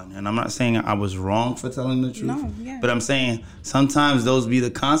bond. And I'm not saying I was wrong for telling the truth. No, yeah. But I'm saying sometimes those be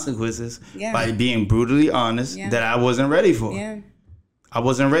the consequences by being brutally honest that I wasn't ready for. Yeah. I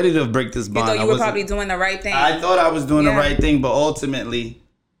wasn't ready to break this You bond. thought you were probably doing the right thing. I thought I was doing the right thing, but ultimately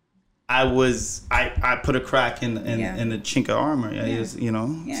I put a crack in the chink of armor. Yeah.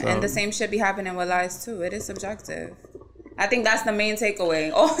 So. And the same shit be happening with lies too. It is subjective. I think that's the main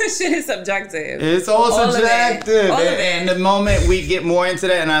takeaway. All this shit is subjective. It's all subjective. All of it. And the moment we get more into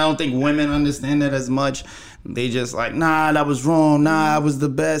that, and I don't think women understand that as much, they just like, nah, that was wrong. Nah, I was the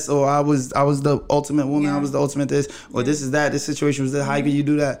best, or I was the ultimate woman. Yeah. I was the ultimate this, or this is that. This situation was this. How could you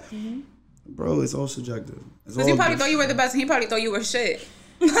do that, bro? It's all subjective. Because he probably thought you were the best, and he probably thought you were shit.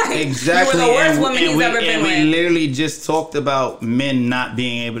 Exactly. You were the worst woman he's ever been with. We literally just talked about men not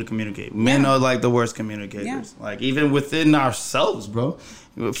being able to communicate. Men are like the worst communicators. Yeah. Like even within ourselves, bro.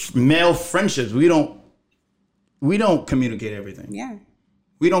 Male friendships, we don't communicate everything. Yeah.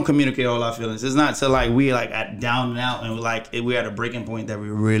 We don't communicate all our feelings. It's not till like we like at down and out and we're at a breaking point that we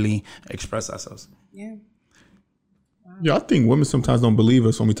really express ourselves. Yeah. Yeah, I think women sometimes don't believe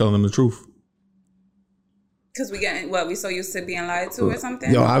us when we tell them the truth. Because we so used to being lied to or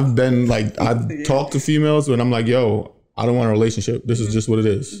something? Yo, I've talked to females when I'm like, yo, I don't want a relationship. This is just what it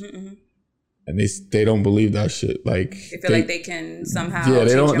is. And they don't believe that shit. Like they feel like they can somehow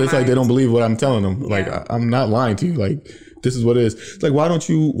they don't. It's like they don't believe what I'm telling them. Like I'm not lying to you. Like this is what it is. It's like why aren't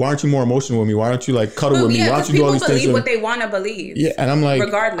you more emotional with me? Why don't you like cuddle with me? Why don't you do all these things? People believe what they want to believe. Yeah, and I'm like,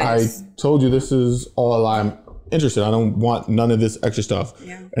 regardless. I told you this is all I'm interested. I don't want none of this extra stuff.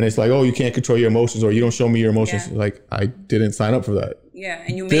 Yeah. And it's like, oh, you can't control your emotions, or you don't show me your emotions. Yeah. Like I didn't sign up for that. Yeah,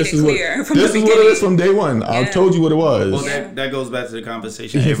 and you made it clear from the beginning. This is what it is from day one. I told you what it was. Well, that goes back to the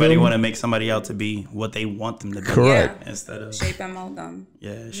conversation. Everybody want to make somebody out to be what they want them to be. Correct. Instead of shape and mold them.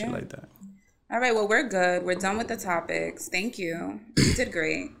 Yeah, shit like that. All right, well, we're good. We're done with the topics. Thank you. You did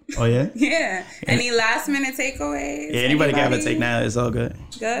great. Oh, yeah? Yeah. Any last minute takeaways? Yeah, anybody can have a take now. It's all good.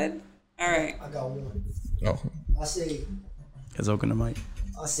 Good? All right. I got one. Oh. I say It's open the mic.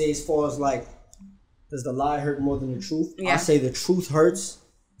 I say as far as like, does the lie hurt more than the truth? Yeah. I say the truth hurts.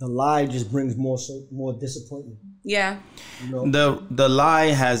 The lie just brings more disappointment. Yeah. You know? The lie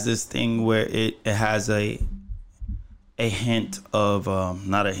has this thing where it has a hint of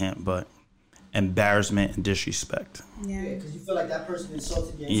not a hint, but embarrassment and disrespect. Yeah, because you feel like that person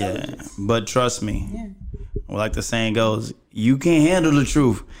insulted your Yeah, intelligence. but trust me, like the saying goes, you can't handle the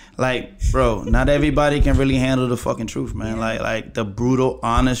truth. Like, bro, not everybody can really handle the fucking truth, man. Like the brutal,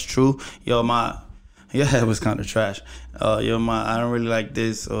 honest truth. Yo, your head was kind of trash. I don't really like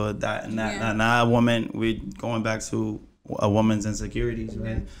this or that and that. Yeah. Now, a woman, we going back to a woman's insecurities,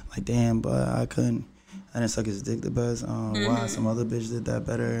 right? Yeah. Like, damn, but I didn't suck his dick the best. Why some other bitch did that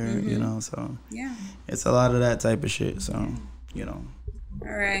better, you know? So Yeah. it's a lot of that type of shit. So, you know.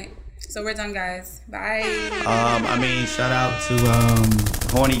 All right. So we're done, guys. Bye. Shout out to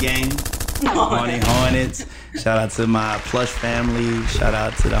Horny Gang, Horny Hornets. Shout out to my Plush family. Shout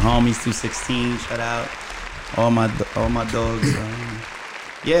out to the homies 216. Shout out all my dogs.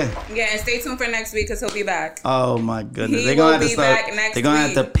 Yeah, and stay tuned for next week because he'll be back. Oh my goodness, They're gonna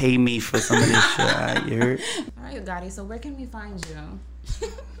have to pay me for some of this shit. Right, you heard? All right, Gotti. So where can we find you?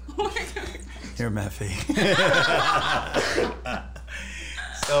 Here, Matthew.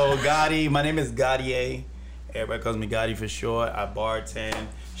 So Gotti, my name is Gottier. Everybody calls me Gotti for short. I bartend.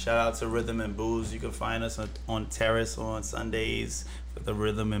 Shout out to Rhythm and Booze. You can find us on Terrace on Sundays for the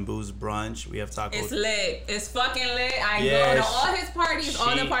Rhythm and Booze brunch. We have tacos. It's lit. It's fucking lit. I go to all his parties.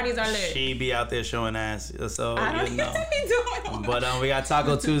 All the parties are lit. She be out there showing ass. So I don't even be doing. But we got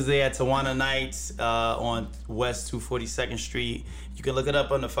Taco Tuesday at Tawana Nights on West 242nd Street. You can look it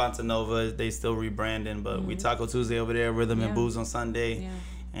up on the Fontanova. They still rebranding, but we Taco Tuesday over there. Rhythm and Booze on Sunday. Yeah.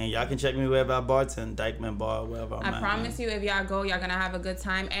 And y'all can check me wherever I bartend, Dykeman Bar, wherever I'm I at. promise you, if y'all go, y'all gonna have a good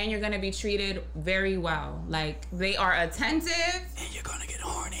time, and you're gonna be treated very well. Like, they are attentive. And you're gonna get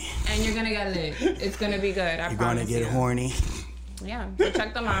horny. And you're gonna get lit. It's gonna be good. I promise you. You're gonna get horny. Yeah, so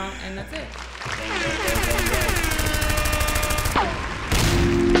check them out, and that's it.